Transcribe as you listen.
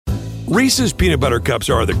Reese's Peanut Butter Cups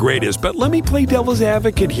are the greatest, but let me play devil's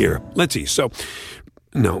advocate here. Let's see. So,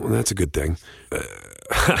 no, that's a good thing.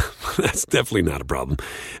 That's definitely not a problem.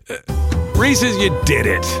 Reese's, you did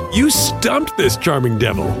it. You stumped this charming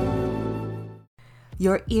devil.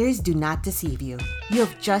 Your ears do not deceive you. You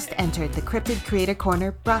have just entered the Cryptid Creator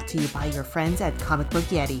Corner, brought to you by your friends at Comic Book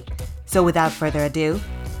Yeti. So without further ado,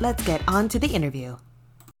 let's get on to the interview.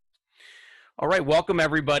 All right, welcome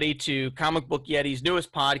everybody to Comic Book Yeti's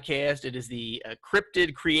newest podcast. It is the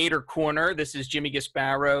Cryptid Creator Corner. This is Jimmy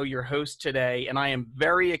Gasparo, your host today, and I am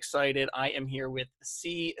very excited. I am here with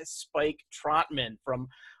Spike Trotman from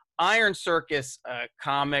Iron Circus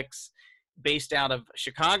Comics, based out of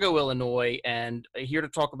Chicago, Illinois, and here to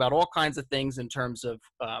talk about all kinds of things in terms of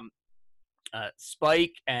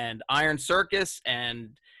Spike and Iron Circus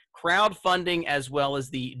and crowdfunding, as well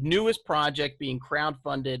as the newest project being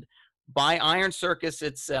crowdfunded by Iron Circus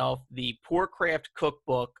itself, the Poorcraft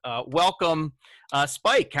Cookbook. Welcome,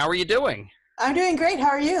 Spike. How are you doing? I'm doing great. How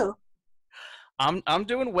are you? I'm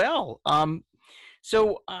doing well.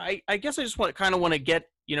 So I guess I just want to get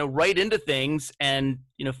right into things and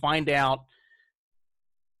find out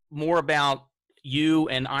more about you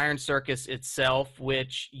and Iron Circus itself,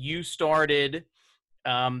 which you started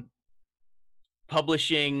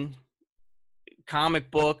publishing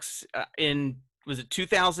comic books in, was it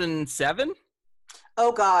 2007?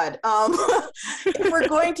 Oh God. If we're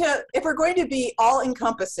going to be all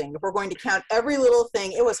encompassing, if we're going to count every little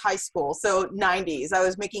thing, it was high school. So 90s. I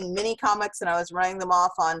was making mini comics and I was running them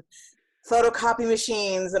off on photocopy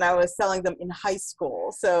machines and I was selling them in high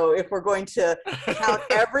school. So if we're going to count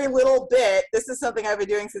every little bit, this is something I've been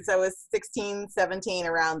doing since I was 16, 17,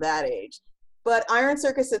 around that age. But Iron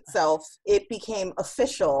Circus itself, it became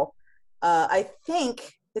official. I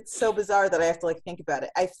think it's so bizarre that I have to think about it.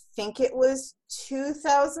 I think it was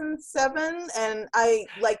 2007, and I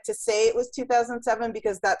like to say it was 2007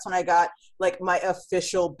 because that's when I got my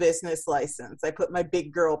official business license. I put my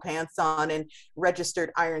big girl pants on and registered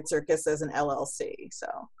Iron Circus as an LLC. So,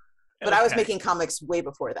 but okay. I was making comics way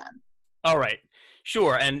before then. All right,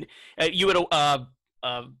 sure. And you had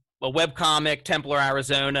a webcomic, Templar,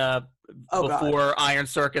 Arizona, before God. Iron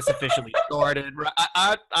Circus officially started.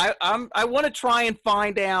 I want to try and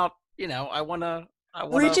find out. I want to.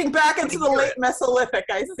 Reaching back into the late Mesolithic,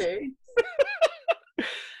 I see.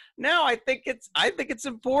 No, I think it's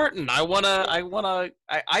important. I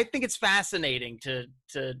think it's fascinating to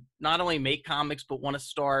not only make comics but want to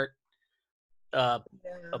start a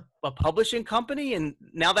publishing company. And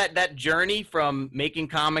now that journey from making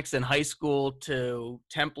comics in high school to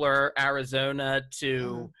Templar, Arizona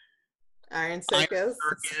to Iron Circus.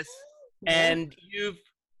 And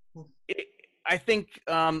I think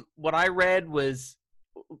what I read was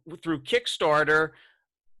through Kickstarter,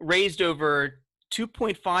 raised over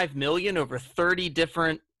 $2.5 million over 30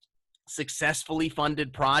 different successfully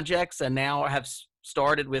funded projects, and now have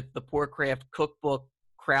started with the Poorcraft Cookbook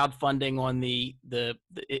crowdfunding on the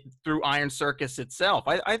through Iron Circus itself.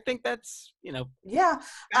 I think that's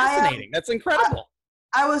fascinating. That's incredible.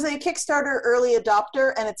 I was a Kickstarter early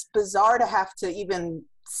adopter, and it's bizarre to have to even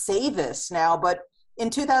say this now, but in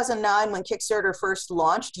 2009, when Kickstarter first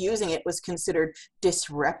launched, using it was considered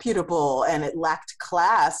disreputable and it lacked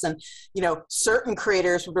class. And, certain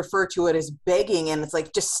creators would refer to it as begging, and it's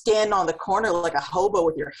just stand on the corner like a hobo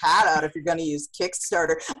with your hat out if you're going to use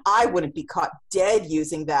Kickstarter. I wouldn't be caught dead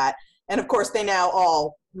using that. And of course, they now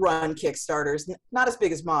all run Kickstarters, not as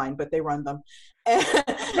big as mine, but they run them. And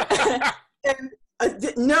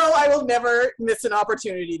no, I will never miss an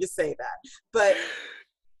opportunity to say that. But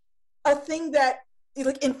a thing that,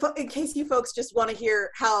 in case you folks just want to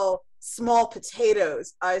hear how small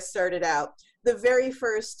potatoes I started out, the very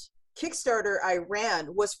first Kickstarter I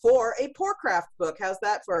ran was for a Poorcraft book. How's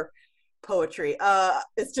that for poetry?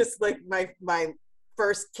 It's just my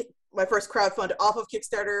first crowdfund off of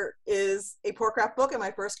Kickstarter is a Poorcraft book, and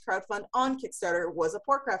my first crowdfund on Kickstarter was a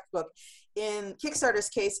Poorcraft book. In Kickstarter's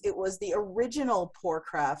case, it was the original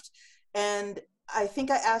Poorcraft, and I think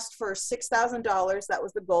I asked for $6,000. That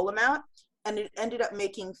was the goal amount, and it ended up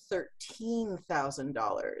making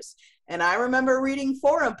 $13,000. And I remember reading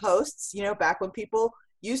forum posts, back when people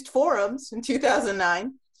used forums in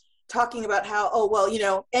 2009, talking about how,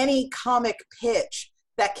 any comic pitch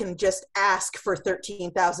that can just ask for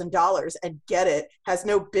 $13,000 and get it has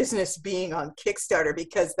no business being on Kickstarter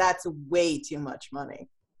because that's way too much money.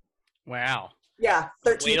 Wow. Yeah,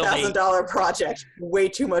 $13,000 project, way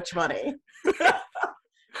too much money.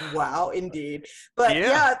 Wow, indeed. But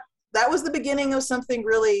yeah, that was the beginning of something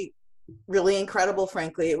really, really incredible,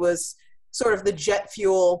 frankly. It was sort of the jet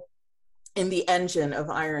fuel in the engine of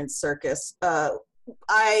Iron Circus.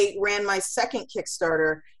 I ran my second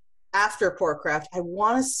Kickstarter after Porkcraft. I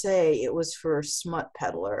want to say it was for Smut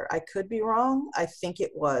Peddler. I could be wrong. I think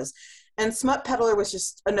it was. And Smut Peddler was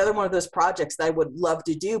just another one of those projects that I would love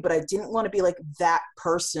to do, but I didn't want to be like that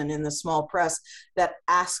person in the small press that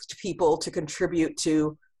asked people to contribute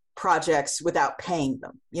to projects without paying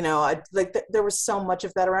them. You know, there was so much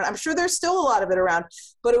of that around. I'm sure there's still a lot of it around,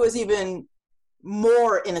 but it was even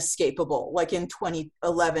more inescapable, like in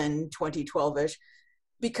 2011, 2012-ish,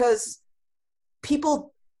 because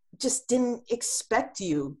people just didn't expect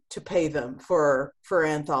you to pay them for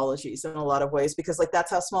anthologies in a lot of ways, because like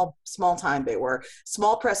that's how small time they were.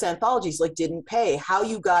 Small press anthologies like didn't pay. How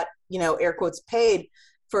you got, you know, air quotes, paid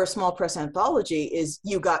for a small press anthology is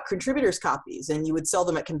you got contributors copies and you would sell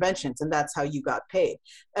them at conventions, and that's how you got paid.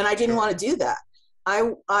 And I didn't want to do that.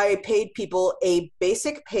 I paid people a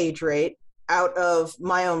basic page rate out of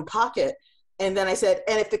my own pocket. And then I said,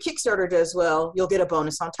 and if the Kickstarter does well, you'll get a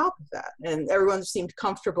bonus on top of that. And everyone seemed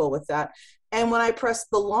comfortable with that. And when I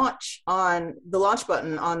pressed the launch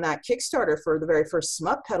button on that Kickstarter for the very first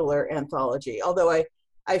Smut Peddler anthology, although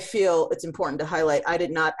I feel it's important to highlight, I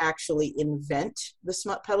did not actually invent the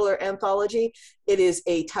Smut Peddler anthology. It is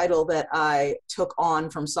a title that I took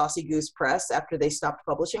on from Saucy Goose Press after they stopped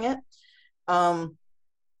publishing it.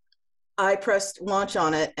 I pressed launch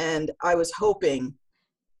on it and I was hoping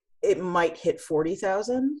it might hit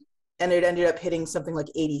 40,000, and it ended up hitting something like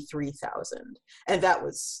 83,000. And that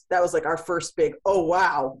was like our first big, oh,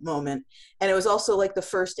 wow moment. And it was also like the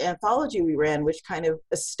first anthology we ran, which kind of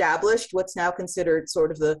established what's now considered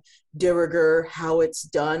sort of the de rigueur, how it's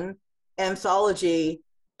done anthology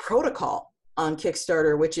protocol on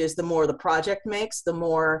Kickstarter, which is the more the project makes, the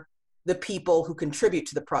more the people who contribute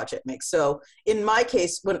to the project make. So in my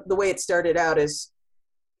case, the way it started out is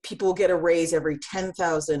people will get a raise every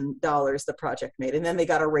 $10,000 the project made, and then they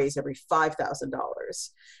got a raise every $5,000.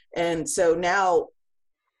 And so now,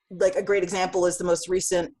 like a great example is the most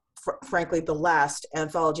recent, frankly, the last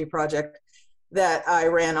anthology project that I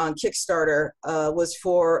ran on Kickstarter was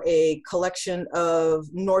for a collection of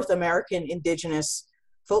North American indigenous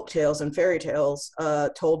folk tales and fairy tales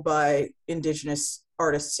told by indigenous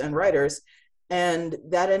artists and writers. And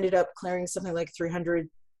that ended up clearing something like 300,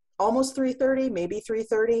 almost 330, maybe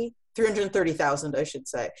 330,000, I should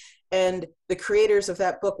say. And the creators of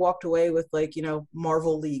that book walked away with like, you know,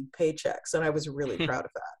 Marvel League paychecks. And I was really proud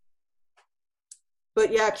of that.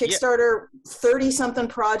 But yeah, Kickstarter, 30-something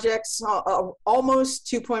projects, almost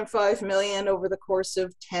 2.5 million over the course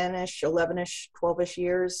of 10-ish, 11-ish, 12-ish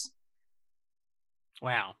years.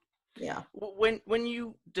 Wow. Yeah. When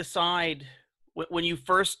you decide, when you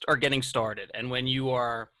first are getting started and when you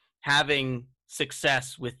are having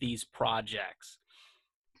success with these projects,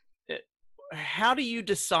 how do you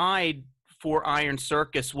decide for Iron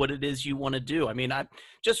Circus what it is you want to do? I mean,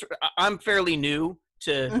 I'm fairly new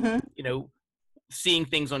to, you know, seeing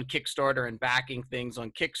things on Kickstarter and backing things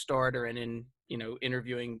on Kickstarter and in, you know,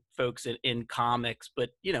 interviewing folks in comics. But,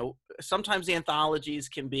 you know, sometimes the anthologies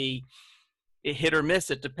can be a hit or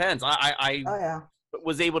miss. It depends. I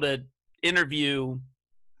was able to interview,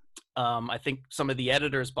 I think, some of the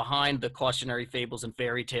editors behind the Cautionary Fables and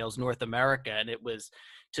Fairy Tales North America. And it was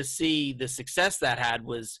to see the success that had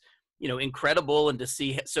was, you know, incredible. And to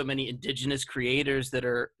see so many indigenous creators that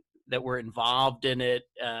were involved in it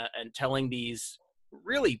and telling these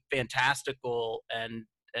really fantastical and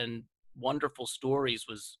wonderful stories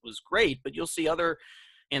was great. But you'll see other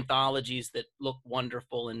anthologies that look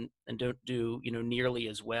wonderful and don't do, you know, nearly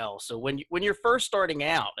as well. So when you're first starting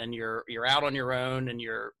out and you're out on your own and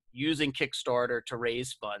you're using Kickstarter to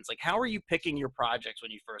raise funds, like how are you picking your projects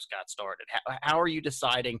when you first got started? How are you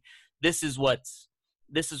deciding this is what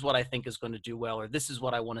I think is going to do well, or this is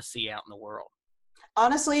what I want to see out in the world?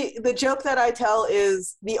 Honestly, the joke that I tell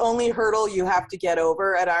is the only hurdle you have to get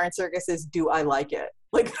over at Iron Circus is, do I like it?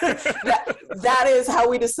 Like that is how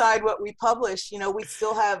we decide what we publish. You know, we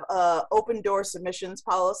still have a open door submissions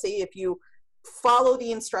policy. If you follow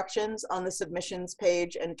the instructions on the submissions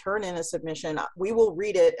page and turn in a submission, we will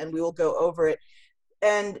read it and we will go over it.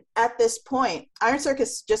 And at this point, Iron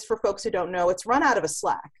Circus, just for folks who don't know, it's run out of a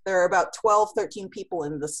Slack. There are about 12, 13 people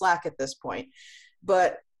in the Slack at this point.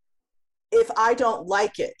 But if I don't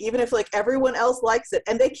like it, even if like everyone else likes it,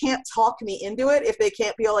 and they can't talk me into it, if they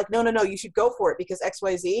can't be all like, no, you should go for it because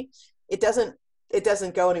XYZ, it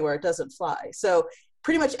doesn't go anywhere. It doesn't fly. So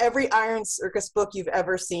pretty much every Iron Circus book you've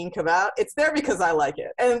ever seen come out, it's there because I like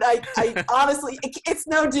it. And I honestly, it's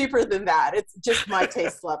no deeper than that. It's just my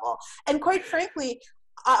taste level. And quite frankly,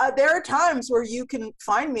 there are times where you can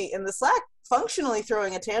find me in the Slack functionally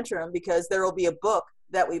throwing a tantrum because there will be a book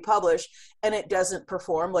that we publish, and it doesn't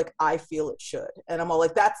perform like I feel it should. And I'm all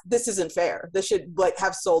like, this isn't fair. This should like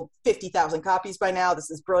have sold 50,000 copies by now. This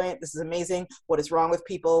is brilliant. This is amazing. What is wrong with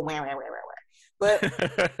people? But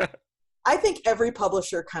I think every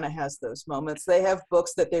publisher kind of has those moments. They have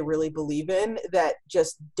books that they really believe in that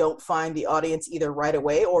just don't find the audience either right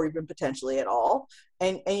away or even potentially at all.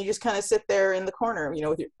 And you just kind of sit there in the corner,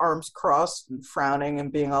 with your arms crossed and frowning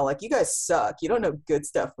and being all like, you guys suck. You don't know good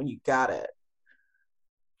stuff when you got it.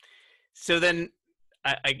 So then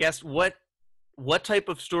I guess what type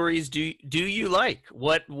of stories do you like?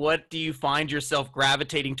 What do you find yourself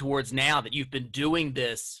gravitating towards now that you've been doing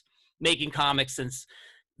this, making comics since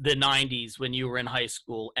the 90s when you were in high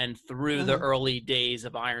school and through the early days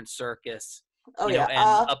of Iron Circus, and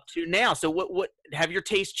up to now? So what have your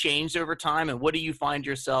tastes changed over time, and what do you find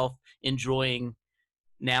yourself enjoying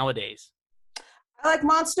nowadays? I like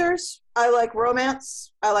monsters. I like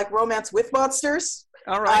romance. I like romance with monsters.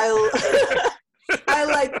 All right. I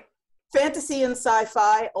like fantasy and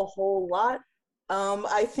sci-fi a whole lot.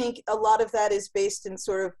 I think a lot of that is based in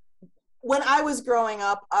sort of, when I was growing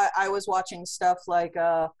up, I was watching stuff like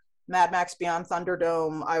Mad Max Beyond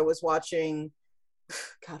Thunderdome. I was watching,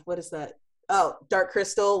 God, what is that? Oh, Dark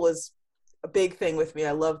Crystal was a big thing with me.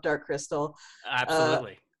 I love Dark Crystal.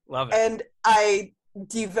 Absolutely. Love it. And I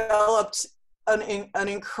developed an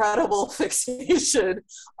incredible fixation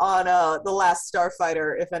on The Last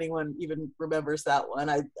Starfighter, if anyone even remembers that one.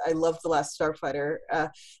 I loved The Last Starfighter.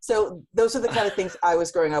 So those are the kind of things I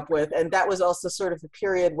was growing up with. And that was also sort of a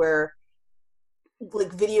period where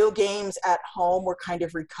like video games at home were kind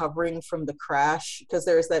of recovering from the crash, because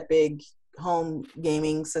there's that big home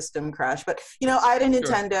gaming system crash. But I had a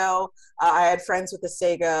Nintendo. I had friends with a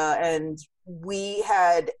Sega, and we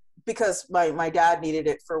had, because my dad needed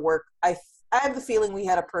it for work, I have the feeling we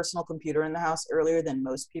had a personal computer in the house earlier than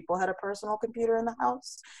most people had a personal computer in the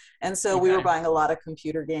house. And so we were buying a lot of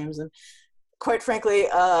computer games. And quite frankly,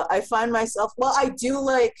 I find myself, I do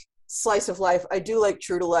like slice of life. I do like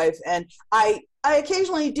true to life. And I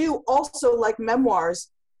occasionally do also like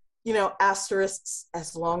memoirs, asterisks,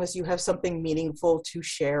 as long as you have something meaningful to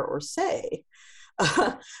share or say.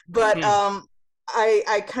 But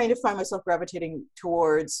I kind of find myself gravitating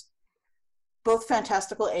towards both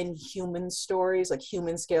fantastical and human stories, like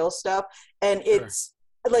human scale stuff. And it's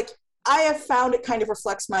like, I have found it kind of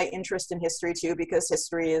reflects my interest in history too, because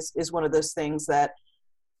history is one of those things that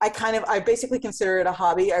I basically consider it a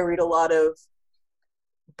hobby. I read a lot of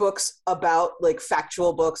books about, like,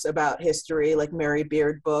 factual books about history, like Mary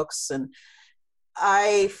Beard books. And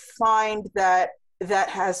I find that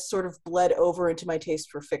has sort of bled over into my taste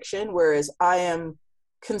for fiction, whereas I am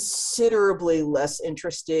considerably less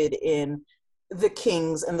interested in the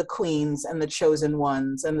kings and the queens and the chosen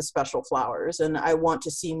ones and the special flowers. And I want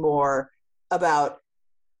to see more about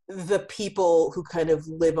the people who kind of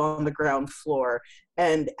live on the ground floor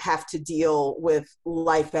and have to deal with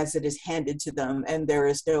life as it is handed to them. And there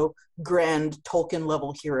is no grand Tolkien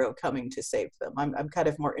level hero coming to save them. I'm kind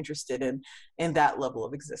of more interested in that level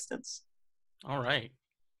of existence. All right.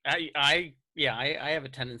 I have a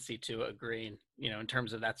tendency to agree, in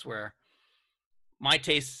terms of that's where my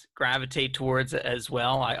tastes gravitate towards it as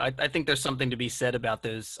well. I think there's something to be said about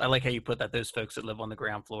those. I like how you put that, those folks that live on the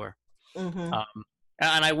ground floor. Mm-hmm.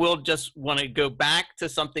 And I will just want to go back to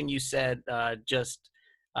something you said, just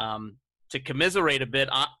to commiserate a bit.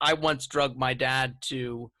 I once drugged my dad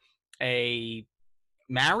to a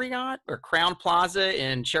Marriott or Crown Plaza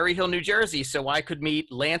in Cherry Hill, New Jersey, so I could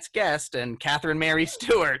meet Lance Guest and Catherine Mary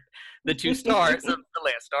Stewart, the two stars of The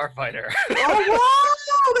Last Starfighter. Oh,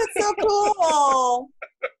 wow! That's so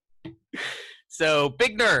cool! So,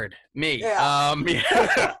 big nerd, me. Yeah.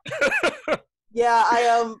 Yeah,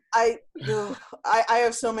 I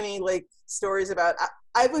have so many, like, stories about,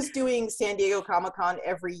 I was doing San Diego Comic-Con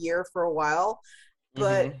every year for a while,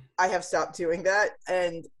 but I have stopped doing that.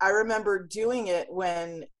 And I remember doing it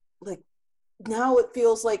when, like, now it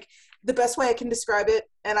feels like the best way I can describe it,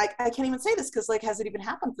 and I can't even say this because, like, has it even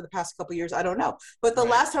happened for the past couple years? I don't know. But the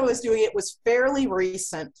last time I was doing it was fairly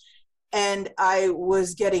recent, and I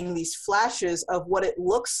was getting these flashes of what it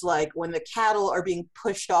looks like when the cattle are being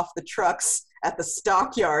pushed off the trucks at the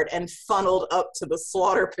stockyard and funneled up to the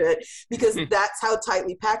slaughter pit, because that's how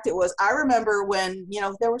tightly packed it was. I remember when,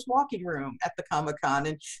 there was walking room at the Comic-Con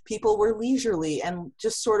and people were leisurely and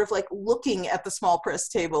just sort of like looking at the small press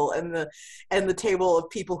table and the table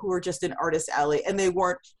of people who were just in Artist Alley, and they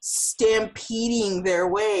weren't stampeding their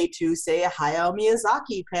way to, say, a Hayao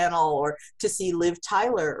Miyazaki panel or to see Liv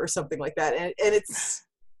Tyler or something like that. And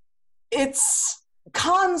it's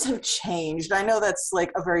cons have changed. I know that's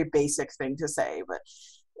like a very basic thing to say, but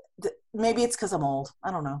maybe it's because I'm old.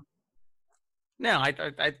 I don't know. No,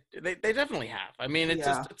 they definitely have. I mean,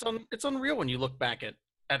 Yeah. it's unreal when you look back at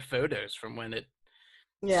photos from when it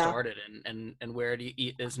Yeah. started and where it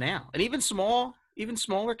is now, and even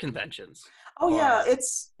smaller conventions. Oh yeah,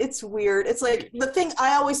 it's weird. It's like the thing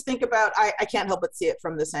I always think about. I can't help but see it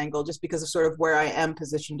from this angle, just because of sort of where I am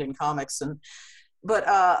positioned in comics,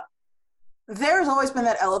 but there's always been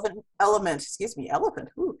that element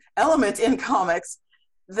in comics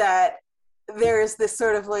that there's this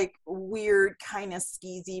sort of like weird kind of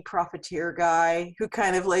skeezy profiteer guy who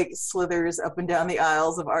kind of like slithers up and down the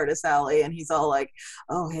aisles of Artist Alley, and he's all like,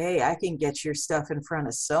 oh hey, I can get your stuff in front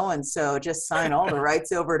of so and so, just sign all the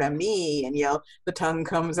rights over to me, and the tongue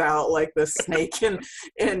comes out like the snake in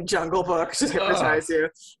Jungle Book to hypnotize you.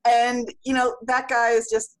 And that guy is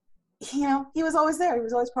just, he was always there, he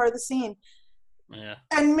was always part of the scene. Yeah.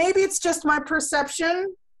 And maybe it's just my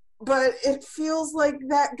perception, but it feels like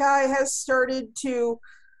that guy has started to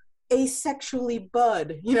asexually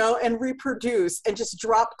bud, and reproduce and just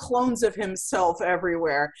drop clones of himself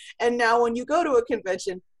everywhere. And now when you go to a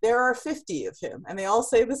convention, there are 50 of him and they all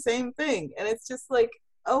say the same thing. And it's just like,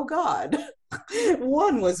 oh God,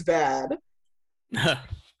 one was bad.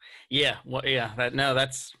 Yeah. Well, yeah. That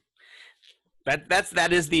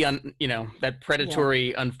is the that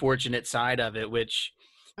predatory, unfortunate side of it, which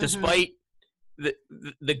despite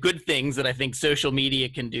the good things that I think social media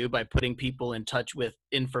can do by putting people in touch with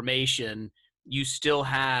information, you still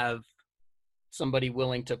have somebody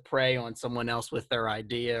willing to prey on someone else with their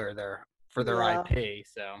idea or their IP.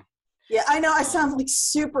 So yeah, I know I sound like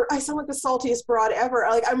the saltiest broad ever.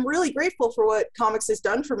 Like, I'm really grateful for what comics has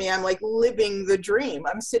done for me. I'm like living the dream.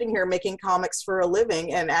 I'm sitting here making comics for a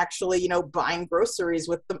living and actually, buying groceries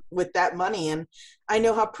with that money. And I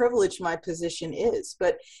know how privileged my position is,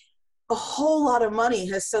 but a whole lot of money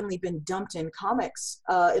has suddenly been dumped in comics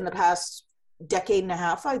in the past decade and a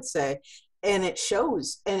half, I'd say. And it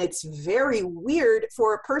shows. And it's very weird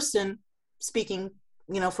for a person, speaking,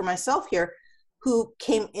 for myself here, who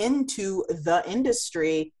came into the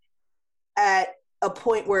industry at a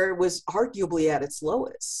point where it was arguably at its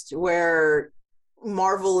lowest, where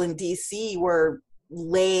Marvel and DC were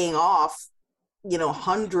laying off,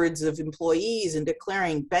 hundreds of employees and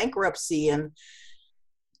declaring bankruptcy, and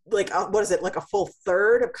like what is it, like a full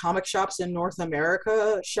third of comic shops in North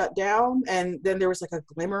America shut down. And then there was like a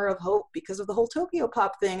glimmer of hope because of the whole Tokyo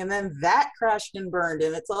Pop thing, and then that crashed and burned,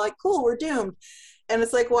 and it's like, cool, we're doomed. And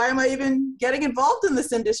it's like, why am I even getting involved in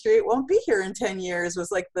this industry? It won't be here in 10 years was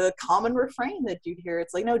like the common refrain that you'd hear.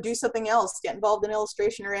 It's like, no, do something else, get involved in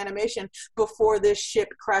illustration or animation before this ship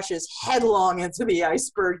crashes headlong into the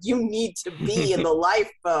iceberg. You need to be in the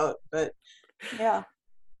lifeboat. But yeah,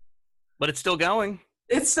 but it's still going.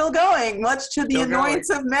 It's still going, much to the annoyance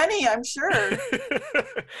of many, I'm sure.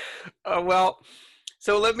 Well,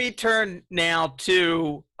 so let me turn now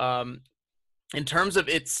to, in terms of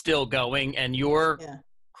it's still going and your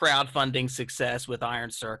crowdfunding success with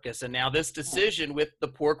Iron Circus, and now this decision with the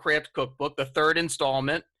Poor Craft Cookbook, the third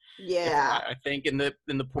installment, I think in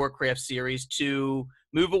the Poor Craft series, to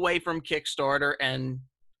move away from Kickstarter and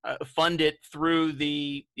fund it through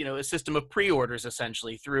the a system of pre-orders,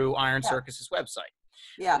 essentially through Iron Circus's website.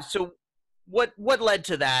 Yeah. So what led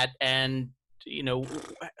to that, and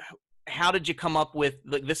how did you come up with,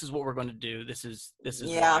 like, this is what we're going to do, this is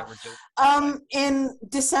why we're doing it? In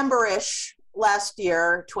December-ish last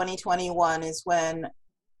year, 2021, is when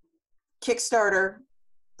Kickstarter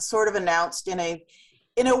sort of announced in a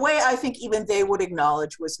way I think even they would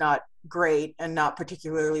acknowledge was not great and not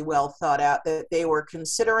particularly well thought out, that they were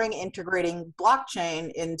considering integrating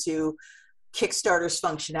blockchain into Kickstarter's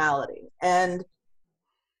functionality. And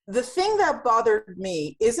the thing that bothered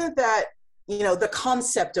me isn't that, the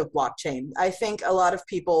concept of blockchain. I think a lot of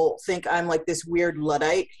people think I'm like this weird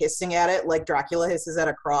Luddite hissing at it like Dracula hisses at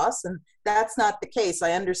a cross, and that's not the case.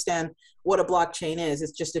 I understand what a blockchain is.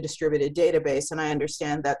 It's just a distributed database, and I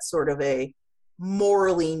understand that's sort of a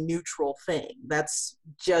morally neutral thing. That's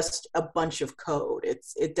just a bunch of code.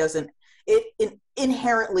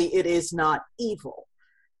 Inherently it is not evil.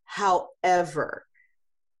 However,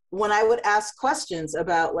 when I would ask questions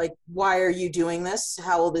about, like, why are you doing this?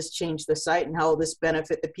 How will this change the site? And how will this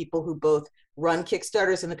benefit the people who both run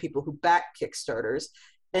Kickstarters and the people who back Kickstarters?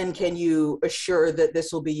 And can you assure that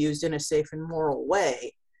this will be used in a safe and moral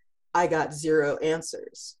way? I got zero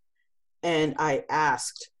answers. And I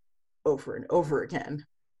asked over and over again,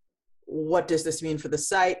 what does this mean for the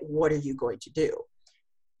site? What are you going to do?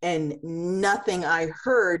 And nothing I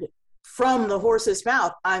heard from the horse's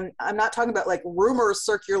mouth. I'm not talking about like rumors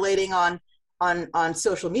circulating on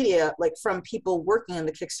social media, like from people working in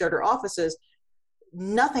the Kickstarter offices.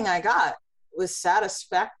 nothing I got was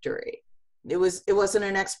satisfactory. It wasn't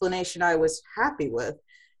an explanation I was happy with.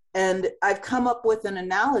 And I've come up with an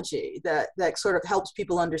analogy that sort of helps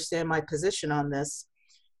people understand my position on this,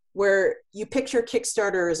 where you picture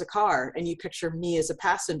Kickstarter as a car and you picture me as a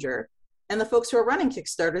passenger, and the folks who are running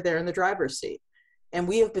Kickstarter, they're in the driver's seat. And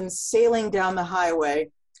we have been sailing down the highway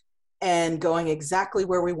and going exactly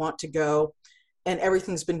where we want to go. And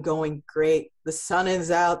everything's been going great. The sun is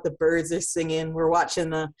out, the birds are singing. We're watching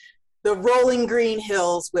the rolling green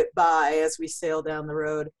hills whip by as we sail down the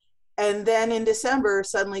road. And then in December,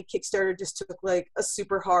 suddenly Kickstarter just took like a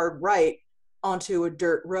super hard right onto a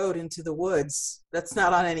dirt road into the woods that's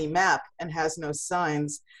not on any map and has no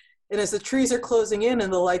signs. And as the trees are closing in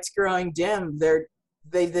and the lights growing dim,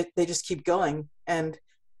 they just keep going. And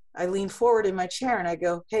I lean forward in my chair and I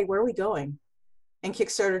go, "Hey, where are we going?" And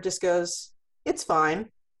Kickstarter just goes, "It's fine,"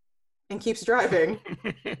 and keeps driving.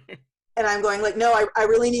 And I'm going like, no, I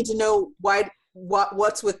really need to know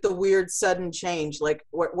what's with the weird sudden change, like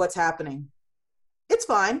what's happening. It's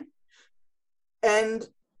fine. And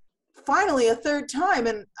finally a third time,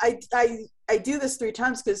 and I do this 3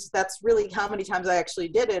 times because that's really how many times I actually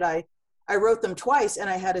did it. I wrote them twice and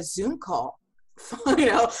I had a Zoom call.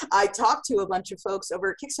 I talked to a bunch of folks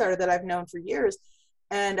over at Kickstarter that I've known for years.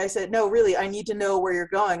 And I said, no, really, I need to know where you're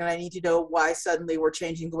going. And I need to know why suddenly we're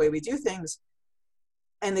changing the way we do things.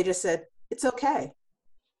 And they just said, "It's okay.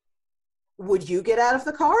 Would you get out of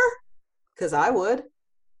the car? Because I would."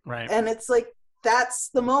 Right. And it's like, that's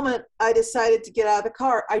the moment I decided to get out of the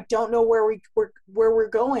car. I don't know where we're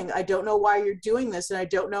going. I don't know why you're doing this. And I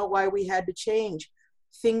don't know why we had to change.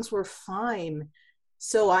 Things were fine.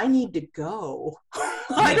 So I need to go.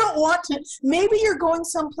 I don't want to. Maybe you're going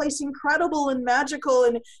someplace incredible and magical,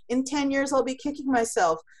 and in 10 years I'll be kicking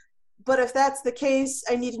myself. But if that's the case,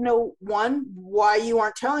 I need to know, 1, why you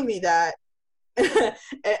aren't telling me that,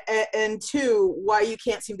 and 2, why you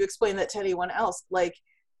can't seem to explain that to anyone else. Like,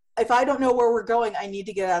 if I don't know where we're going, I need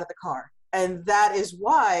to get out of the car. And that is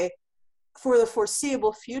why, for the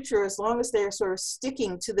foreseeable future, as long as they're sort of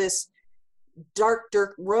sticking to this dark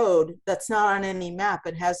dirt road that's not on any map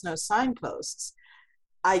and has no signposts,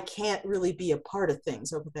 I can't really be a part of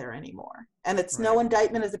things over there anymore. And it's no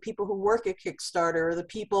indictment of the people who work at Kickstarter or the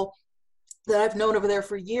people that I've known over there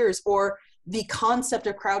for years, or the concept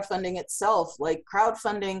of crowdfunding itself. Like,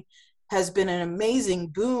 crowdfunding has been an amazing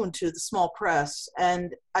boon to the small press.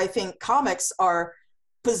 And I think comics are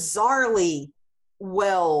bizarrely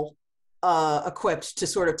well equipped to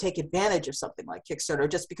sort of take advantage of something like Kickstarter,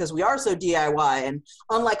 just because we are so DIY. And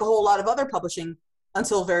unlike a whole lot of other publishing,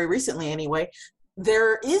 until very recently anyway,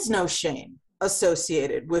 there is no shame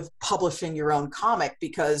associated with publishing your own comic,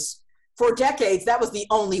 because for decades, that was the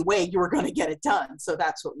only way you were going to get it done. So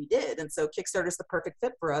that's what we did. And so Kickstarter is the perfect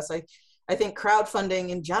fit for us. I think crowdfunding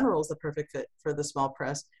in general is the perfect fit for the small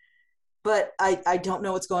press. But I don't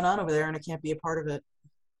know what's going on over there, and I can't be a part of it.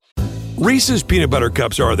 Reese's peanut butter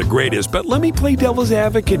cups are the greatest, but let me play devil's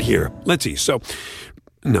advocate here. Let's see. So,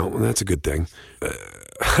 no, that's a good thing.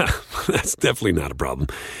 That's definitely not a problem.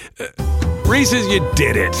 Reese's, you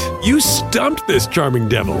did it. You stumped this charming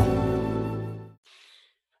devil.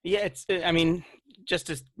 Yeah, I mean, just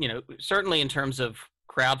as, certainly in terms of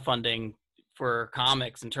crowdfunding for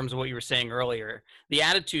comics, in terms of what you were saying earlier, the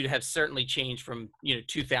attitude has certainly changed from,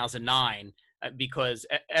 2009, because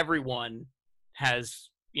everyone has,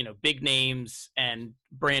 big names and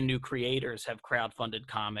brand new creators have crowdfunded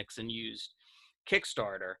comics and used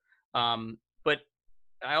Kickstarter. But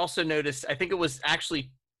I also noticed, I think it was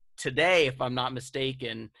actually today, if I'm not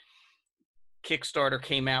mistaken, Kickstarter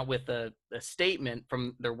came out with a statement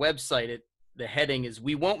from their website. The heading is,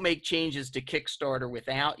 "We won't make changes to Kickstarter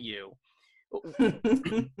without you."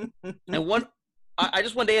 And I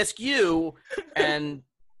just wanted to ask you, and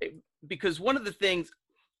because one of the things,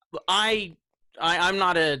 I'm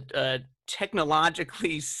not a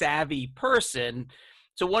technologically savvy person.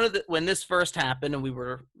 So when this first happened and we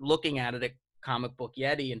were looking at it at Comic Book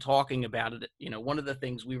Yeti and talking about it, one of the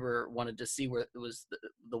things we wanted to see was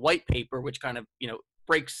the white paper, which kind of,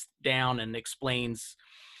 breaks down and explains,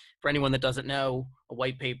 for anyone that doesn't know, a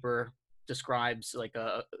white paper describes like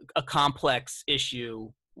a complex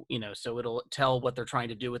issue, so it'll tell what they're trying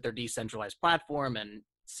to do with their decentralized platform. And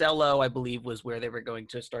Cello, I believe, was where they were going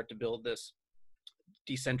to start to build this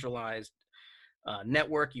decentralized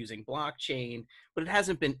network using blockchain, but it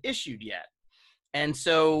hasn't been issued yet. And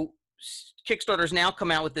so Kickstarter's now come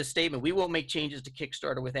out with this statement: "We won't make changes to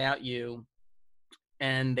Kickstarter without you."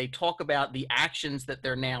 And they talk about the actions that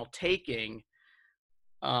they're now taking.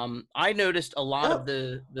 I noticed a lot of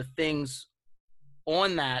the things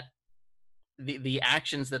on that, the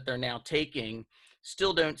actions that they're now taking.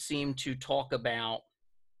 still don't seem to talk about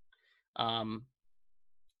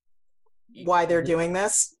why they're doing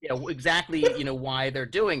this. Yeah, exactly. Why they're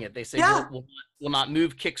doing it. They say, Yeah. we'll not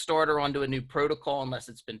move Kickstarter onto a new protocol unless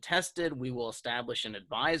it's been tested. We will establish an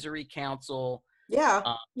advisory council. Yeah.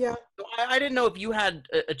 So I didn't know if you had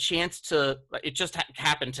a chance to. It just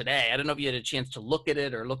happened today. I don't know if you had a chance to look at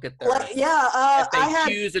it or look at their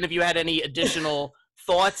FAQs, and if you had any additional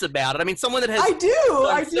thoughts about it. I mean, someone that has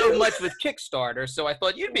done so much with Kickstarter, so I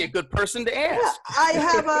thought you'd be a good person to ask.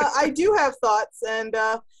 Yeah, I do have thoughts, and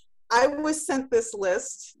I was sent this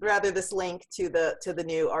list, this link to the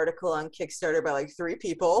new article on Kickstarter by like 3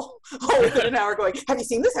 people within an hour, going, "Have you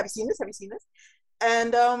seen this? Have you seen this? Have you seen this?"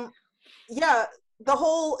 And yeah, the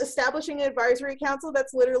whole establishing an advisory council,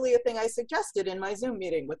 that's literally a thing I suggested in my Zoom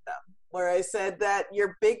meeting with them, where I said that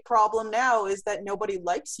your big problem now is that nobody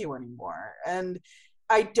likes you anymore. And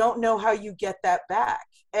I don't know how you get that back.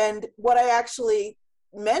 And what I actually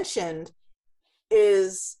mentioned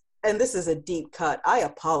is, and this is a deep cut, I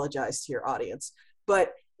apologize to your audience,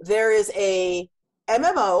 but there is a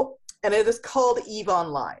MMO, and it is called EVE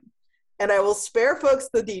Online. And I will spare folks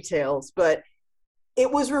the details, but it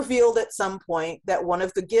was revealed at some point that one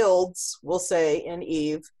of the guilds, we'll say in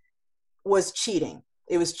EVE, was cheating.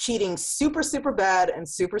 It was cheating super, super bad and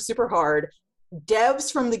super, super hard. Devs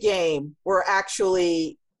from the game were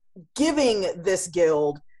actually giving this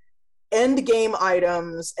guild end game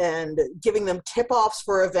items and giving them tip-offs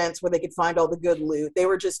for events where they could find all the good loot. They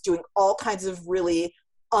were just doing all kinds of really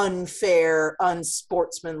unfair,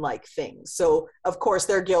 unsportsmanlike things. So, of course,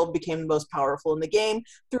 their guild became the most powerful in the game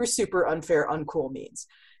through super unfair, uncool means.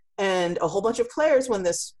 And a whole bunch of players, when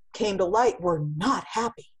this came to light, were not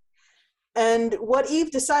happy. And what EVE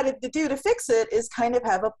decided to do to fix it is kind of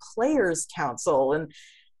have a players' council. And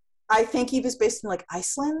I think EVE is based in like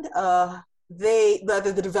Iceland.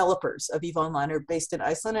 The developers of EVE Online are based in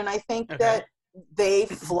Iceland, and I think that they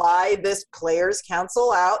fly this players'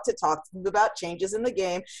 council out to talk to them about changes in the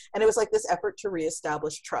game, and it was like this effort to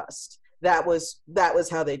reestablish trust. That was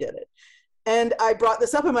how they did it. And I brought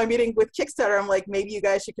this up in my meeting with Kickstarter. I'm like, maybe you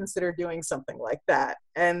guys should consider doing something like that.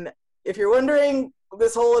 And if you're wondering,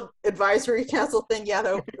 this whole advisory council thing, yeah,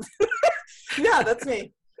 that's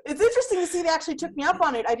me. It's interesting to see they actually took me up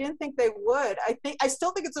on it. I didn't think they would. I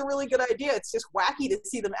still think it's a really good idea. It's just wacky to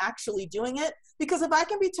see them actually doing it. Because if I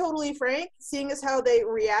can be totally frank, seeing as how they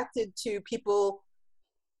reacted to people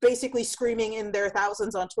basically screaming in their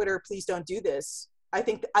thousands on Twitter, "Please don't do this," I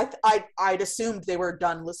think I'd assumed they were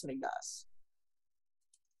done listening to us.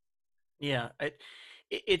 Yeah,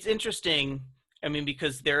 it's interesting. I mean,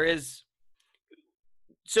 because there is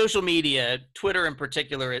social media, Twitter in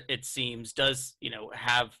particular, it seems, does,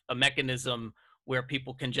 have a mechanism where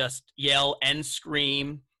people can just yell and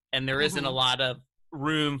scream, and there isn't a lot of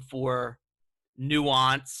room for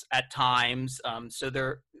nuance at times. So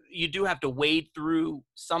you do have to wade through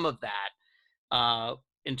some of that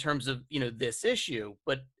in terms of, this issue.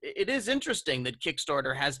 But it is interesting that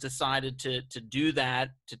Kickstarter has decided to do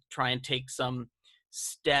that, to try and take some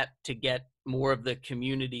step to get more of the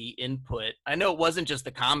community input. I know it wasn't just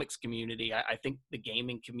the comics community. I think the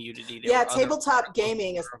gaming community. Tabletop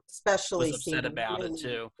gaming especially was upset about it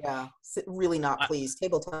too. Yeah, really not pleased.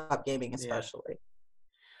 Tabletop gaming especially.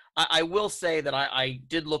 Yeah. I will say that I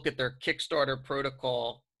did look at their Kickstarter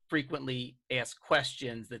protocol, frequently asked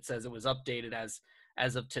questions, that says it was updated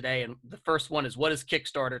as of today. And the first one is, what is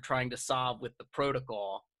Kickstarter trying to solve with the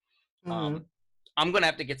protocol? I'm going to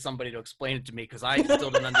have to get somebody to explain it to me, because I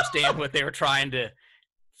still didn't understand what they were trying to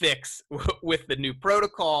fix with the new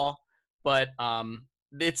protocol. But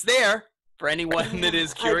it's there for anyone that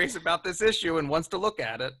is curious about this issue and wants to look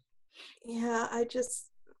at it. Yeah,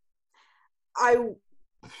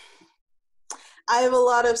 I have a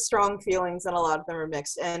lot of strong feelings, and a lot of them are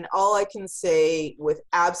mixed. And all I can say with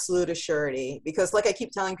absolute assurity, because like I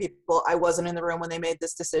keep telling people, I wasn't in the room when they made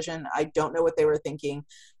this decision. I don't know what they were thinking.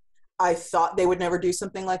 I thought they would never do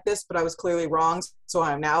something like this, but I was clearly wrong. So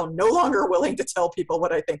I'm now no longer willing to tell people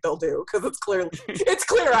what I think they'll do, because it's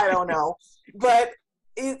clear I don't know. But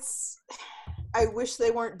I wish they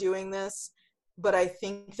weren't doing this, but I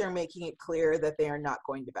think they're making it clear that they are not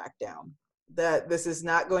going to back down, that this is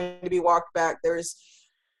not going to be walked back.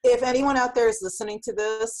 If anyone out there is listening to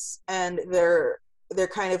this and they're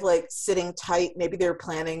kind of like sitting tight, maybe they're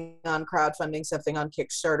planning on crowdfunding something on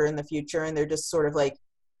Kickstarter in the future, and they're just sort of like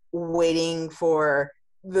waiting for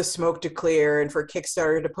the smoke to clear and for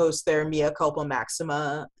Kickstarter to post their mea culpa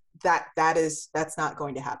maxima, that's not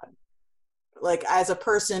going to happen. Like, as a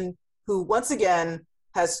person who, once again,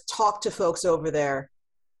 has talked to folks over there,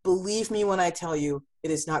 believe me when I tell you,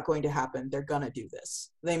 it is not going to happen. They're going to do this.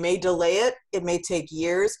 They may delay it. It may take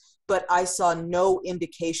years, but I saw no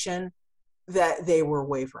indication that they were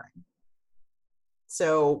wavering.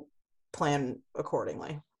 So plan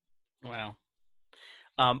accordingly. Wow.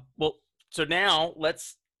 Well, so now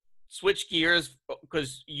let's switch gears,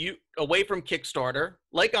 because you away from Kickstarter,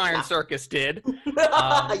 like Iron Circus did.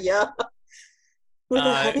 Yeah. With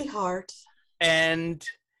a heavy heart. And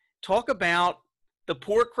talk about the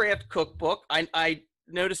Poor Craft Cookbook. I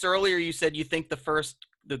noticed earlier you said you think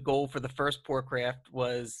the goal for the first Poor Craft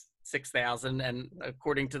was 6,000, and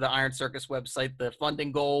according to the Iron Circus website, the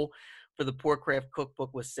funding goal for the Poor Craft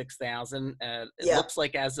Cookbook was 6,000. It looks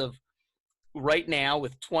like as of right now,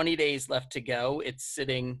 with 20 days left to go, it's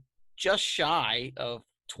sitting just shy of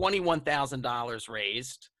 $21,000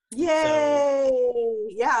 raised. Yay! So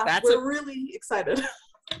yeah, we're really excited.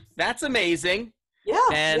 That's amazing. Yeah,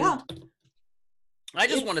 and I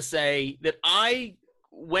just want to say that I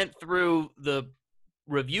went through the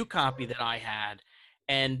review copy that I had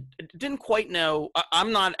and didn't quite know.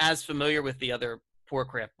 I'm not as familiar with the other Poor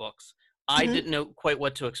Craft books. I didn't know quite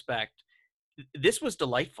what to expect. This was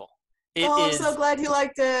delightful. I'm so glad you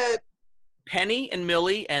liked it. Penny and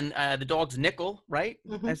Millie and the dog's Nickel, right?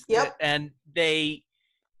 Yep. And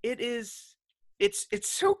it's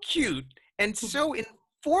so cute and so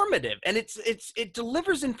informative, and it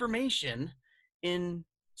delivers information in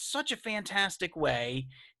such a fantastic way.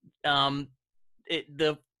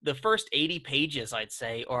 The first 80 pages, I'd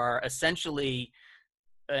say, are essentially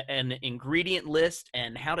an ingredient list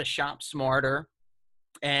and how to shop smarter,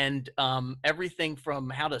 and everything from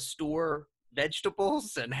how to store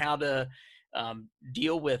vegetables and how to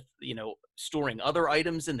deal with, storing other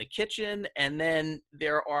items in the kitchen. And then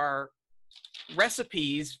there are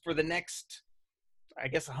recipes for the next, I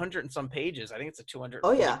guess, 100 and some pages. I think it's a 200.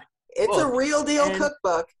 Oh yeah, it's a real deal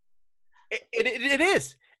cookbook. It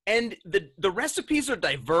is, and the recipes are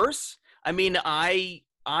diverse. I mean, I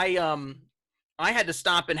had to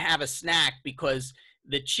stop and have a snack because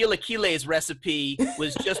the chilaquiles recipe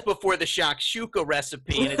was just before the shakshuka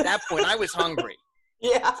recipe, and at that point I was hungry.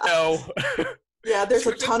 Yeah. So yeah, there's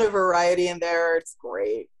a ton of variety in there. It's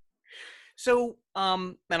great. So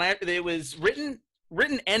it was written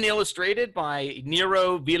and illustrated by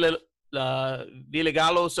Nero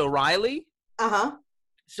Villagalos O'Reilly.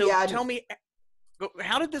 So tell me,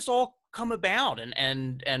 how did this all come about,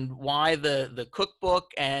 and why the cookbook,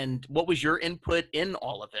 and what was your input in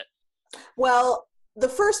all of it? Well, the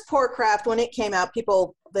first Poor Craft, when it came out,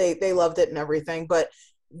 people, they loved it and everything, but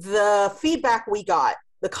the feedback we got,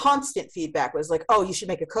 the constant feedback was like, oh, you should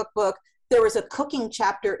make a cookbook. There was a cooking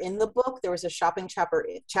chapter in the book. There was a shopping chapter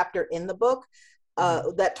in the book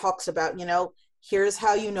that talks about, here's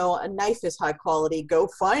how a knife is high quality. Go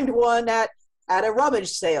find one at a rummage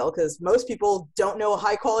sale, because most people don't know a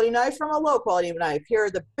high quality knife from a low quality knife. Here are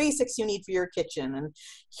the basics you need for your kitchen, and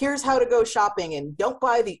here's how to go shopping, and don't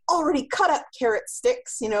buy the already cut up carrot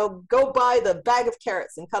sticks, go buy the bag of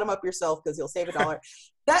carrots and cut them up yourself because you'll save $1.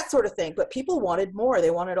 That sort of thing. But people wanted more.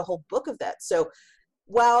 They wanted a whole book of that. So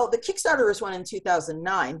while the Kickstarter was run in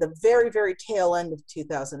 2009, the very, very tail end of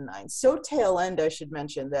 2009, so tail end, I should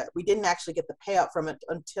mention, that we didn't actually get the payout from it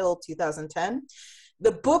until 2010.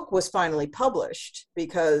 The book was finally published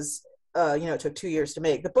because, it took 2 years to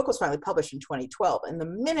make. The book was finally published in 2012. And the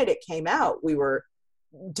minute it came out, we were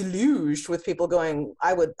deluged with people going,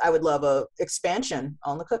 I would love a expansion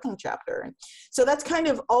on the cooking chapter. And so that's kind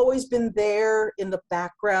of always been there in the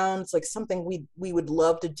background. It's like something we would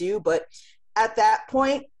love to do. But at that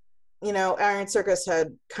point, Iron Circus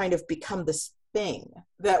had kind of become this thing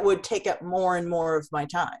that would take up more and more of my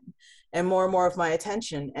time and more of my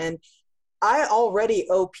attention. And I already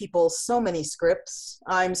owe people so many scripts.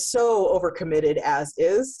 I'm so overcommitted as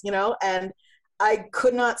is, and I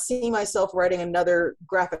could not see myself writing another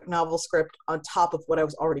graphic novel script on top of what I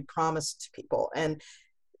was already promised to people. And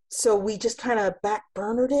so we just kind of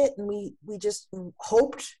backburnered it, and we just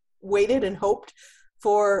waited and hoped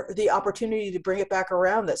for the opportunity to bring it back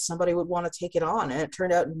around, that somebody would want to take it on. And it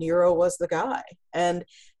turned out Nero was the guy. And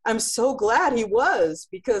I'm so glad he was,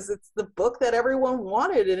 because it's the book that everyone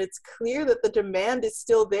wanted. And it's clear that the demand is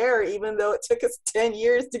still there, even though it took us 10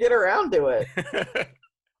 years to get around to it.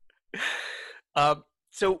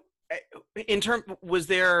 So was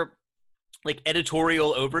there like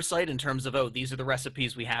editorial oversight in terms of, these are the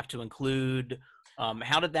recipes we have to include?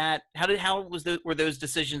 Were those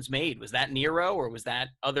decisions made? Was that Nero, or was that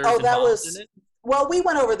others involved in it? Well, we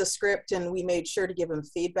went over the script and we made sure to give him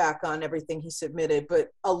feedback on everything he submitted, but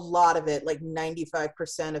a lot of it, like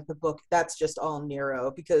 95% of the book, that's just all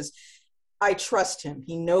Nero, because I trust him.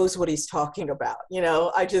 He knows what he's talking about.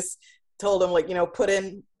 told him, like, put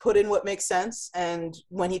in what makes sense. And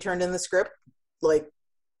when he turned in the script, like,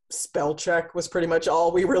 spell check was pretty much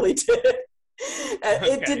all we really did.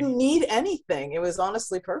 Okay. It didn't need anything. It was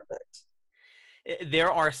honestly perfect.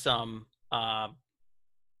 There are some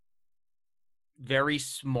very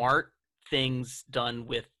smart things done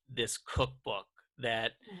with this cookbook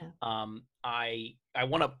that I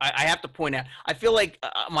have to point out. I feel like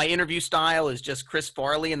my interview style is just Chris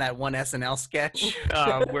Farley in that one SNL sketch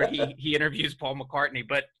where he interviews Paul McCartney,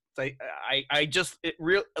 but I just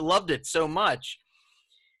loved it so much.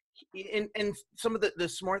 And some of the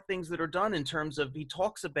smart things that are done in terms of, he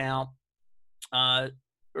talks about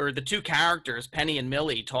or the two characters, Penny and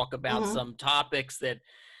Millie, talk about some topics that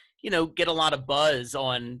get a lot of buzz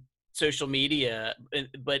on social media,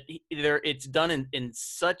 but it's done in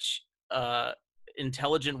such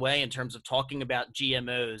intelligent way in terms of talking about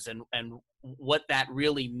GMOs and what that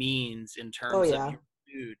really means in terms of your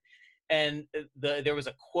food. And there was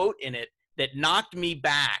a quote in it that knocked me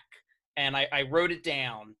back, and I wrote it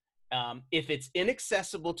down. If it's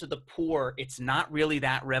inaccessible to the poor, it's not really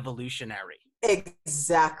that revolutionary.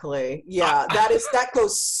 Exactly. Yeah, that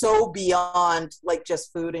goes so beyond like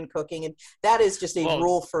just food and cooking, and that is just a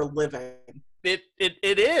rule for living. It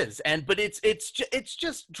is, but it's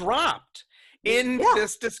just dropped in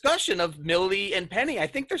this discussion of Millie and Penny. I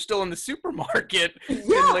think they're still in the supermarket in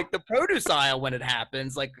like the produce aisle when it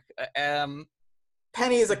happens. Like,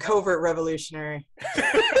 Penny is a covert revolutionary.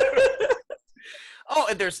 Oh,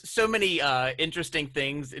 and there's so many interesting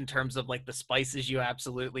things in terms of like the spices you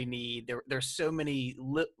absolutely need. There's so many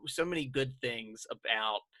good things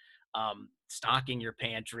about stocking your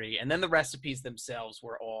pantry, and then the recipes themselves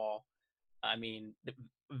were all, I mean,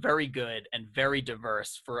 very good and very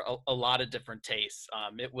diverse for a lot of different tastes.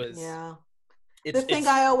 It was the thing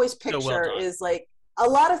I always picture is like a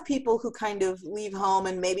lot of people who kind of leave home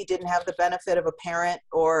and maybe didn't have the benefit of a parent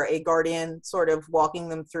or a guardian sort of walking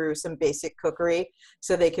them through some basic cookery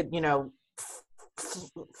so they could,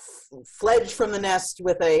 fledge from the nest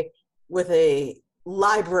with a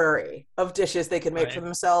library of dishes they could make for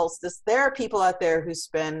themselves. There are people out there who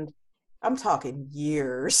spend, I'm talking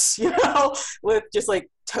years, with just like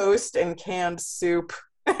toast and canned soup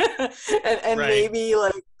and maybe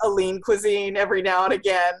like a lean cuisine every now and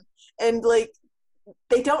again. And like,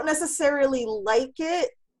 they don't necessarily like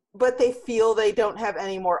it, but they feel they don't have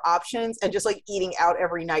any more options, and just like eating out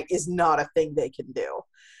every night is not a thing they can do.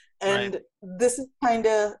 And this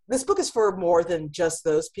book is for more than just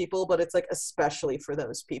those people, but it's like especially for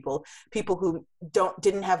those people who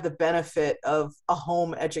didn't have the benefit of a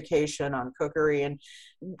home education on cookery and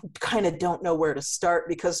kind of don't know where to start,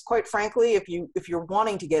 because quite frankly, if you're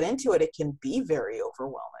wanting to get into it, it can be very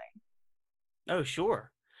overwhelming. Oh,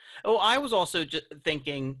 sure. Oh, I was also just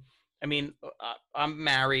thinking, I mean, I'm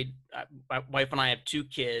married. My wife and I have 2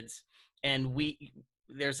 kids, and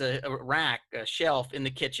there's a shelf in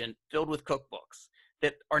the kitchen filled with cookbooks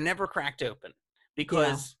that are never cracked open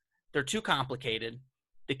because they're too complicated.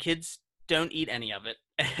 The kids don't eat any of it,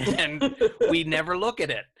 and we never look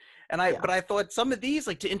at it. And but I thought some of these,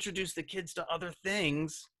 like, to introduce the kids to other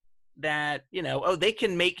things that, they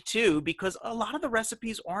can make too, because a lot of the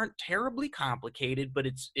recipes aren't terribly complicated, but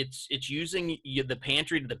it's using the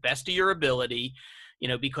pantry to the best of your ability,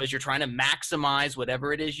 because you're trying to maximize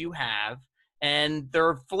whatever it is you have, and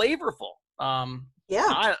they're flavorful.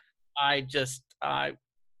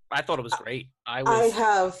 I thought it was great.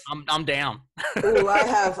 I'm down. Ooh,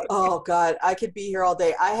 oh God, I could be here all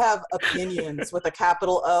day. I have opinions with a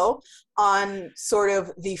capital O on sort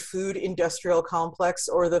of the food industrial complex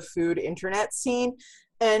or the food internet scene.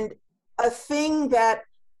 And a thing that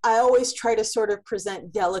I always try to sort of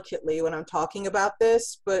present delicately when I'm talking about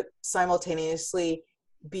this, but simultaneously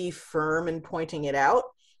be firm in pointing it out,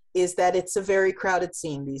 is that it's a very crowded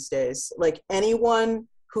scene these days. Like, anyone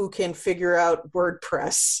who can figure out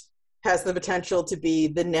WordPress has the potential to be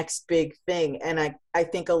the next big thing. And I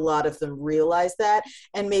think a lot of them realize that,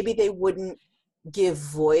 and maybe they wouldn't give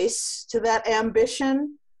voice to that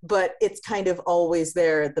ambition, but it's kind of always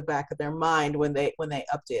there at the back of their mind when they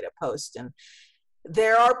update a post. And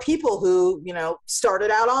there are people who,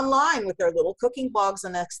 started out online with their little cooking blogs,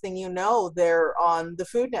 and next thing you know, they're on the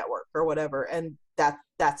Food Network or whatever. And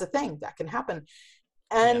that's a thing that can happen.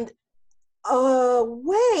 And a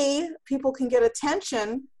way people can get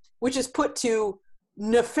attention, which is put to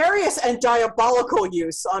nefarious and diabolical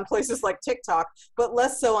use on places like TikTok, but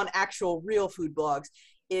less so on actual real food blogs,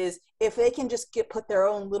 is if they can just put their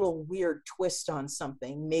own little weird twist on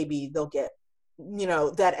something, maybe they'll get,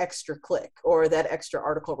 that extra click, or that extra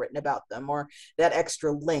article written about them, or that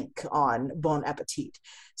extra link on Bon Appetit.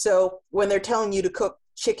 So when they're telling you to cook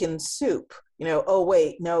chicken soup. Oh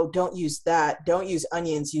wait, no, don't use that. Don't use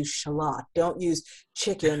onions, use shallot. Don't use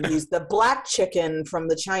chicken, use the black chicken from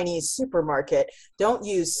the Chinese supermarket. Don't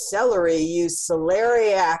use celery, use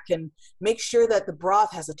celeriac, and make sure that the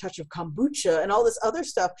broth has a touch of kombucha and all this other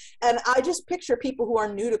stuff. And I just picture people who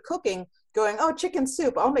are new to cooking going, oh, chicken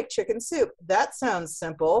soup, I'll make chicken soup. That sounds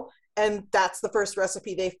simple. And that's the first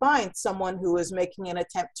recipe they find, someone who is making an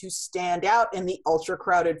attempt to stand out in the ultra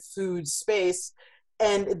crowded food space.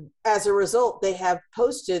 And as a result, they have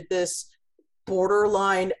posted this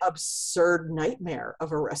borderline absurd nightmare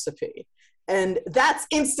of a recipe. And that's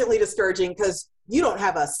instantly discouraging because you don't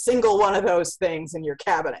have a single one of those things in your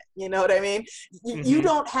cabinet. You know what I mean? You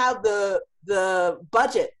don't have the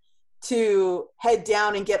budget to head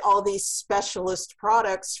down and get all these specialist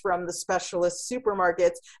products from the specialist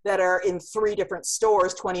supermarkets that are in 3 different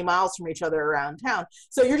stores 20 miles from each other around town.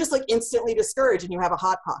 So you're just like instantly discouraged and you have a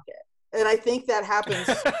hot pocket. And I think that happens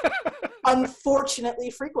unfortunately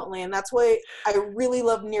frequently. And that's why I really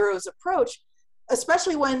love Nero's approach,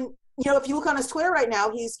 especially when, if you look on his Twitter right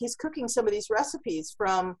now, he's cooking some of these recipes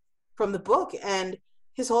from the book. And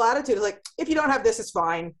his whole attitude is like, if you don't have this, it's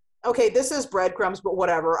fine. Okay, this is breadcrumbs, but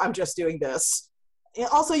whatever, I'm just doing this. And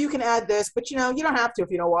also, you can add this, but you don't have to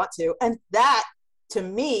if you don't want to. And that, to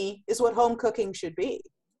me, is what home cooking should be.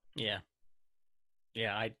 Yeah,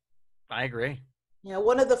 I agree.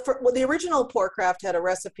 One of the original Porkcraft had a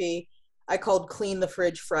recipe I called "Clean the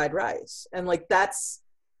Fridge Fried Rice," and like that's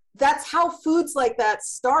how foods like that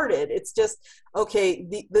started. It's just, okay,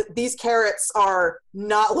 these carrots are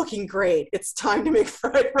not looking great. It's time to make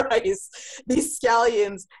fried rice. These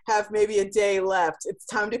scallions have maybe a day left. It's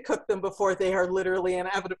time to cook them before they are literally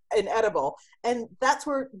inedible. And that's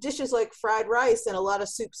where dishes like fried rice and a lot of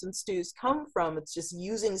soups and stews come from. It's just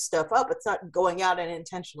using stuff up. It's not going out and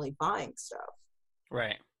intentionally buying stuff.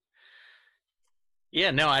 Right.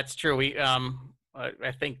 Yeah, no, that's true. We,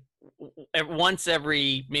 I think once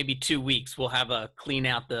every maybe 2 weeks, we'll have a clean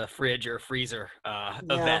out the fridge or freezer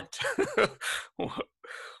event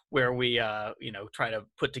where we, try to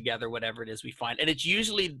put together whatever it is we find. And it's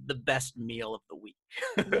usually the best meal of the week.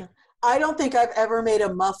 Yeah. I don't think I've ever made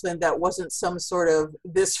a muffin that wasn't some sort of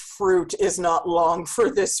 "this fruit is not long for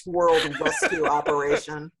this world" rescue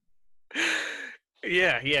operation.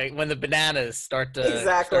 Yeah. When the bananas start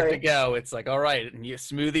to go, it's like, all right, and you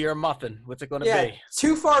smoothie or muffin, what's it going to be?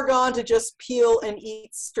 Too far gone to just peel and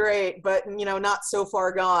eat straight, but not so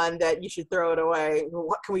far gone that you should throw it away.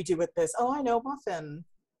 What can we do with this? Oh, I know, muffin.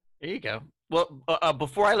 There you go. Well,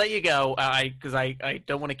 before I let you go, because I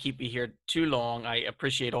don't want to keep you here too long. I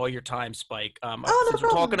appreciate all your time, Spike. Since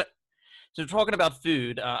we're talking about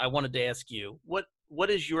food, I wanted to ask you, what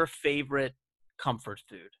is your favorite comfort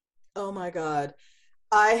food? Oh my God.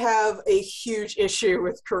 I have a huge issue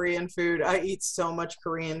with Korean food. I eat so much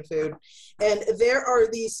Korean food. And there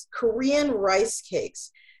are these Korean rice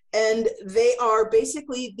cakes. And they are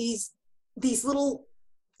basically these little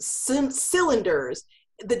cylinders.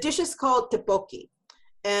 The dish is called tteokbokki.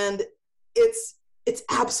 And it's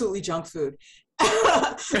absolutely junk food.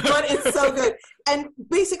 But it's so good. And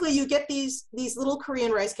basically you get these little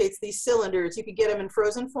Korean rice cakes, these cylinders. You could get them in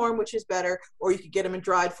frozen form, which is better, or you could get them in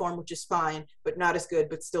dried form, which is fine, but not as good,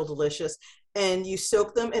 but still delicious. And you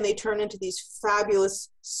soak them and they turn into these fabulous,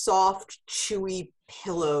 soft, chewy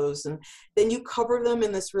pillows. And then you cover them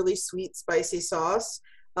in this really sweet, spicy sauce,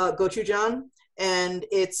 gochujang, and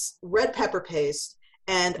it's red pepper paste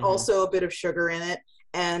and also a bit of sugar in it.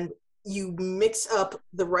 And you mix up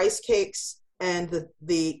the rice cakes and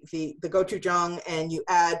the gochujang, and you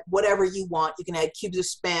add whatever you want. You can add cubes of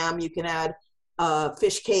Spam, you can add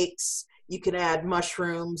fish cakes, you can add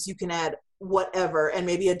mushrooms, you can add whatever, and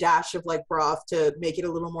maybe a dash of like broth to make it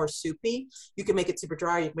a little more soupy. You can make it super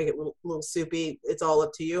dry, you can make it a little soupy. It's all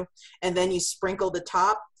up to you. And then you sprinkle the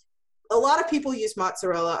top. A lot of people use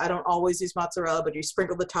mozzarella. I don't always use mozzarella, but you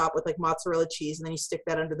sprinkle the top with like mozzarella cheese, and then you stick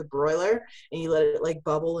that under the broiler and you let it like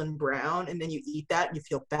bubble and brown, and then you eat that and you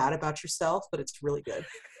feel bad about yourself, but it's really good.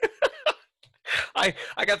 I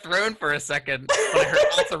got thrown for a second when I heard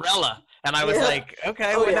mozzarella, and I was like,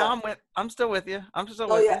 okay, now I'm still with you.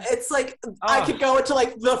 It's like I could go into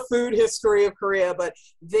like the food history of Korea, but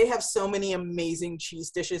they have so many amazing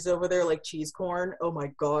cheese dishes over there, like cheese corn. Oh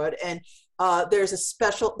my God. And there's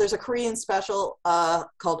a Korean special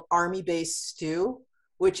called Army Base Stew,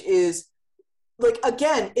 which is like,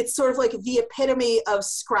 again, it's sort of like the epitome of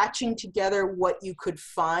scratching together what you could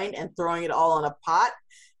find and throwing it all in a pot.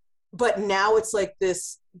 But now it's like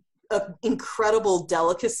this an incredible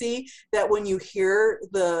delicacy that when you hear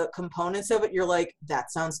the components of it, you're like,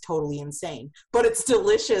 that sounds totally insane. But it's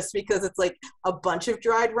delicious because it's like a bunch of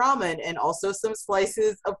dried ramen and also some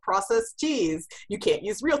slices of processed cheese. You can't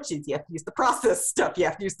use real cheese. You have to use the processed stuff. You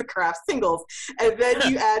have to use the Kraft singles. And then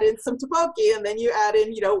you add in some tteokbokki, and then you add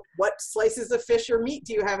in, what slices of fish or meat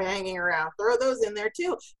do you have hanging around? Throw those in there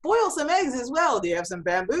too. Boil some eggs as well. Do you have some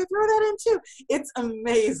bamboo? Throw that in too. It's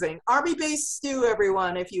amazing. Army-based stew,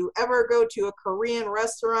 everyone. If you ever go to a Korean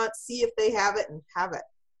restaurant, see if they have it and have it.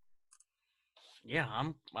 Yeah,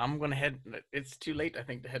 I'm gonna head. It's too late, I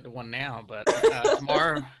think, to head to one now. But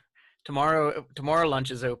tomorrow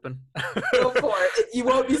lunch is open. Go for it. You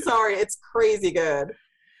won't be sorry. It's crazy good.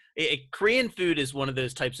 Korean food is one of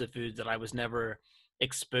those types of foods that I was never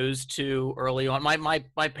exposed to early on.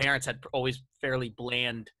 My parents had always fairly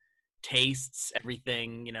bland tastes.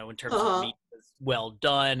 Everything, in terms of meat was well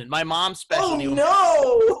done, and my mom's specialty.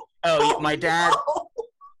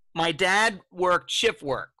 My dad worked shift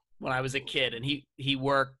work when I was a kid, and he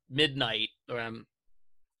worked midnight,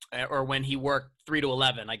 or when he worked 3 to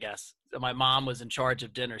 11, I guess. So my mom was in charge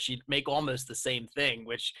of dinner. She'd make almost the same thing,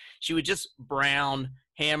 which she would just brown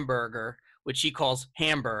hamburger, which she calls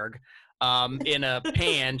Hamburg, in a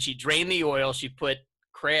pan. She'd drain the oil. She'd put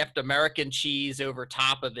Kraft American cheese over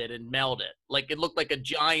top of it and melt it. Like it looked like a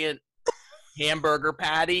giant hamburger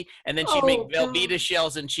patty, and then she'd make Velveeta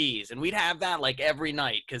shells and cheese, and we'd have that like every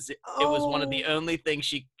night because it was one of the only things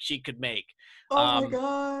she could make. My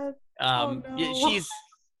God. No.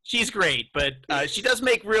 She's great, but she does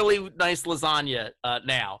make really nice lasagna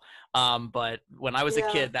now. But when I was a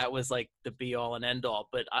kid, that was like the be all and end all.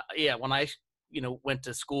 But when I went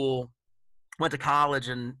to college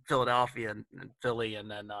in Philadelphia and Philly,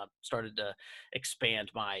 and then started to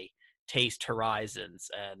expand my taste horizons,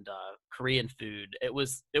 and Korean food. It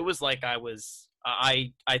was like I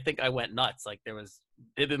think I went nuts. Like there was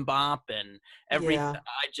bibimbap and everything.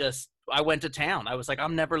 I went to town. I was like,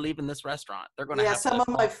 I'm never leaving this restaurant. They're going to have some of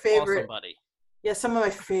my favorite. Somebody. Yeah, some of my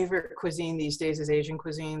favorite cuisine these days is Asian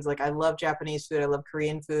cuisines. Like I love Japanese food. I love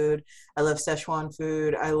Korean food. I love Szechuan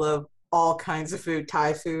food. I love all kinds of food,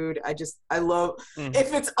 Thai food. I love,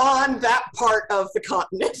 if it's on that part of the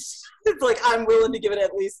continent, it's like I'm willing to give it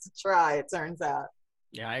at least a try, it turns out.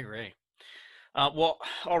 Yeah, I agree. Well,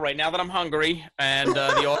 all right, now that I'm hungry, and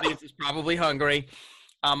the audience is probably hungry,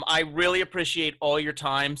 I really appreciate all your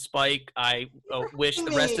time, Spike. I wish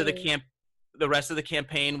the rest of the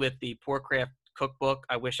campaign with the Pork Craft Cookbook,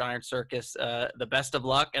 I wish Iron Circus the best of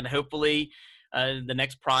luck, and hopefully the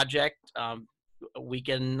next project, we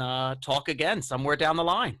can talk again somewhere down the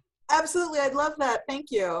line. Absolutely. I'd love that. Thank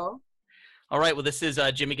you. All right. Well, this is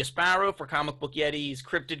Jimmy Gasparo for Comic Book Yeti's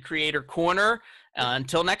Cryptid Creator Corner.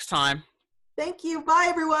 Until next time. Thank you. Bye,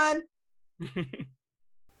 everyone.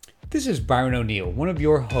 This is Byron O'Neill, one of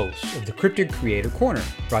your hosts of the Cryptid Creator Corner,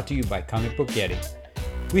 brought to you by Comic Book Yeti.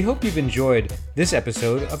 We hope you've enjoyed this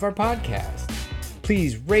episode of our podcast.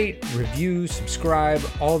 Please rate, review, subscribe,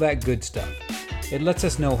 all that good stuff. It lets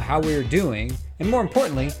us know how we're doing, and more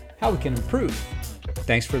importantly, how we can improve.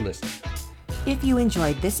 Thanks for listening. If you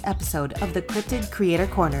enjoyed this episode of the Cryptid Creator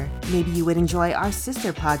Corner, maybe you would enjoy our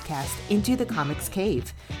sister podcast, Into the Comics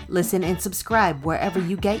Cave. Listen and subscribe wherever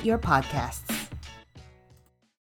you get your podcasts.